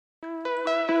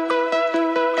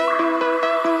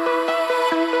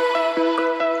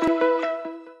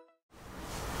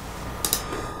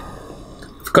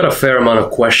I've got a fair amount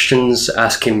of questions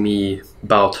asking me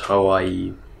about how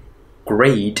I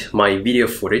grade my video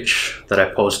footage that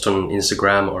I post on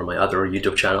Instagram or my other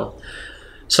YouTube channel.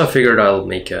 So I figured I'll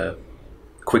make a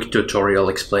quick tutorial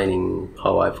explaining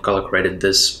how I've color graded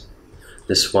this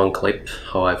one clip,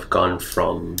 how I've gone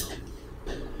from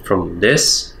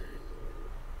this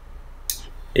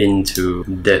into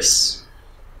this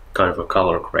kind of a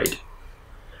color grade.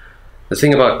 The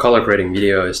thing about color grading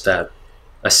video is that,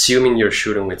 assuming you're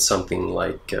shooting with something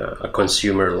like a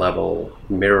consumer level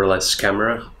mirrorless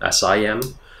camera, as I am,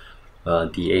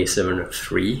 the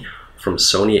A7 III from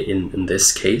Sony in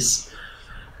this case,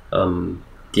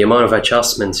 the amount of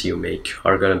adjustments you make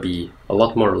are going to be a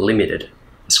lot more limited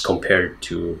as compared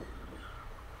to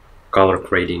color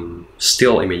grading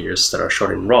still images that are shot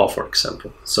in RAW, for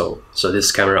example. So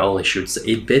this camera only shoots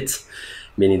 8-bit,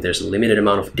 meaning there's a limited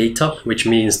amount of data, which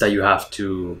means that you have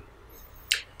to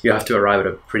arrive at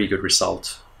a pretty good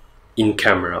result in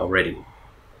camera already.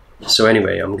 So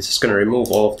anyway, I'm just going to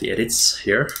remove all of the edits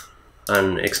here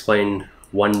and explain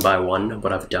one by one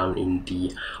what I've done in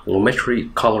the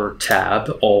Lumetri color tab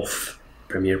of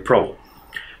Premiere Pro.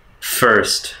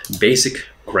 First, basic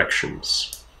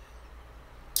corrections.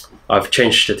 I've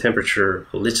changed the temperature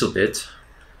a little bit.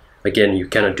 Again, you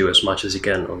cannot do as much as you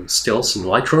can on stills in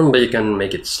Lightroom, but you can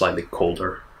make it slightly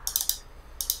colder.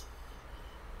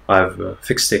 I've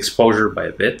fixed the exposure by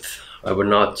a bit. I would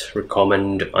not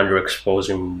recommend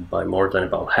underexposing by more than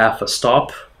about half a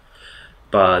stop,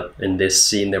 but in this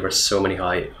scene there were so many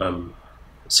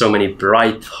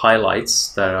bright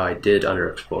highlights that I did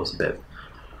underexpose a bit.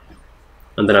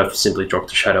 And then I've simply dropped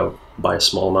the shadow by a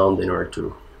small amount in order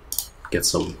to get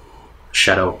some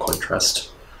shadow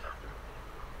contrast.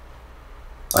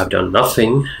 I've done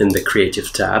nothing in the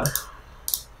creative tab.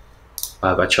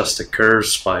 I've adjusted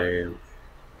curves by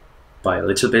a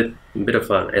little bit, a bit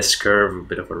of an S-curve, a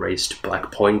bit of a raised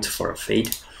black point for a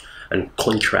fade, and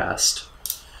contrast.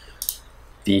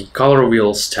 The color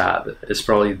wheels tab is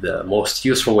probably the most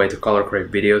useful way to color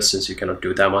grade videos, since you cannot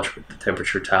do that much with the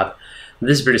temperature tab.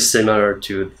 This is pretty similar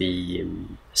to the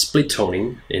split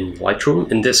toning in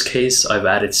Lightroom. In this case, I've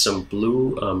added some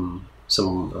blue,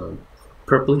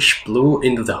 purplish blue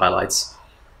into the highlights.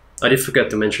 I did forget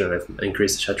to mention that I've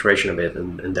increased the saturation a bit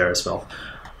in there as well.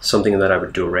 Something that I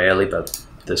would do rarely, but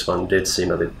this one did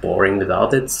seem a bit boring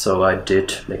without it, so I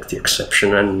did make the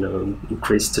exception and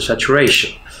increase the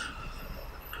saturation.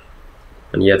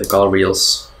 And yeah, the color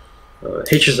wheels.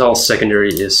 HSL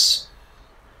secondary is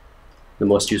the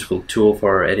most useful tool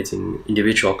for editing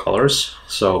individual colors.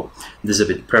 So this is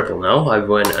a bit purple now. I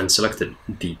went and selected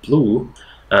the blue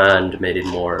and made it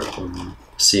more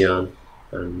cyan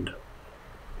and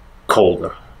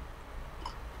colder.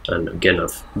 And again,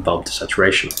 I've bumped the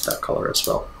saturation of that color as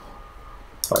well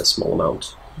by a small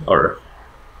amount, or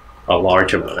a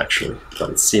large amount actually, but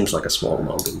it seems like a small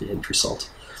amount in the end result.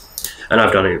 And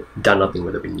I've done nothing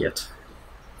with the vignette.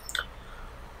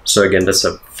 So again, that's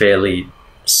a fairly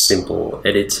simple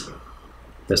edit.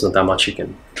 There's not that much you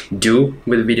can do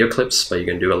with video clips, but you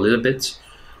can do a little bit.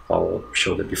 I'll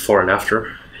show the before and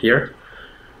after here.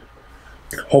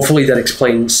 Hopefully that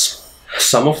explains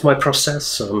some of my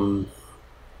process.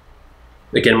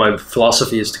 Again, my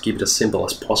philosophy is to keep it as simple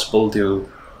as possible, do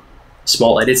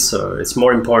small edits, so it's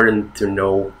more important to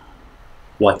know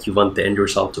what you want the end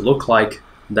result to look like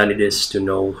than it is to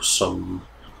know some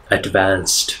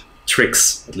advanced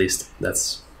tricks. At least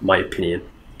that's my opinion.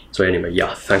 So anyway,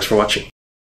 yeah, thanks for watching.